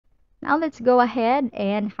Now let's go ahead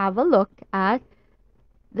and have a look at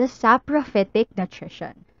the saprophytic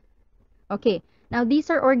nutrition. Okay, now these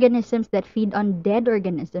are organisms that feed on dead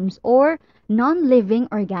organisms or non-living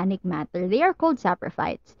organic matter. They are called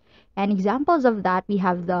saprophytes. And examples of that, we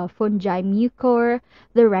have the fungi mucor,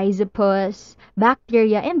 the rhizopus,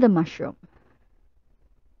 bacteria, and the mushroom.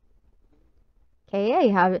 Okay, I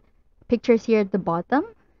have pictures here at the bottom.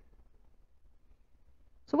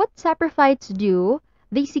 So what saprophytes do,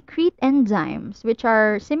 they secrete enzymes which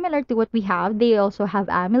are similar to what we have. They also have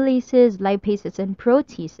amylases, lipases, and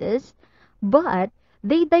proteases, but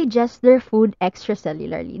they digest their food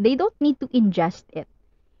extracellularly. They don't need to ingest it.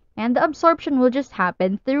 And the absorption will just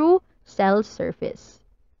happen through cell surface.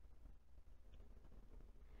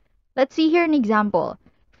 Let's see here an example.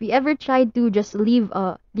 If you ever tried to just leave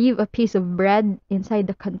a piece of bread inside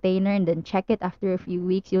the container and then check it after a few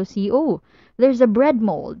weeks, you'll see, oh, there's a bread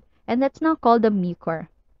mold, and that's now called a mucor.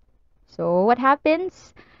 So what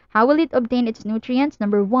happens? How will it obtain its nutrients?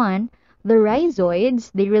 Number one, the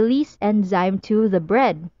rhizoids, they release enzyme to the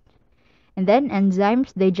bread. And then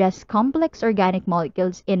enzymes digest complex organic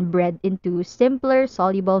molecules in bread into simpler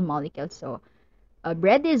soluble molecules. So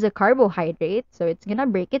bread is a carbohydrate, so it's gonna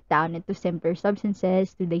break it down into simpler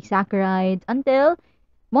substances to disaccharides until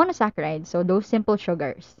monosaccharides, so those simple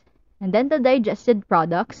sugars. And then the digested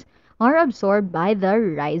products are absorbed by the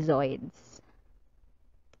rhizoids.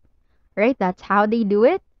 Right? That's how they do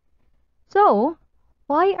it. So,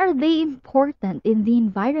 why are they important in the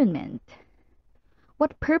environment?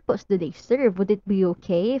 What purpose do they serve? Would it be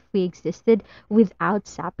okay if we existed without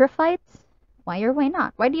saprophytes? Why or why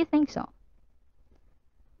not? Why do you think so?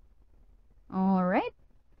 All right.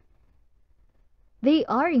 They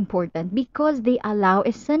are important because they allow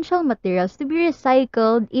essential materials to be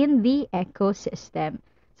recycled in the ecosystem.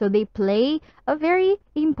 So they play a very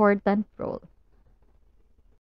important role.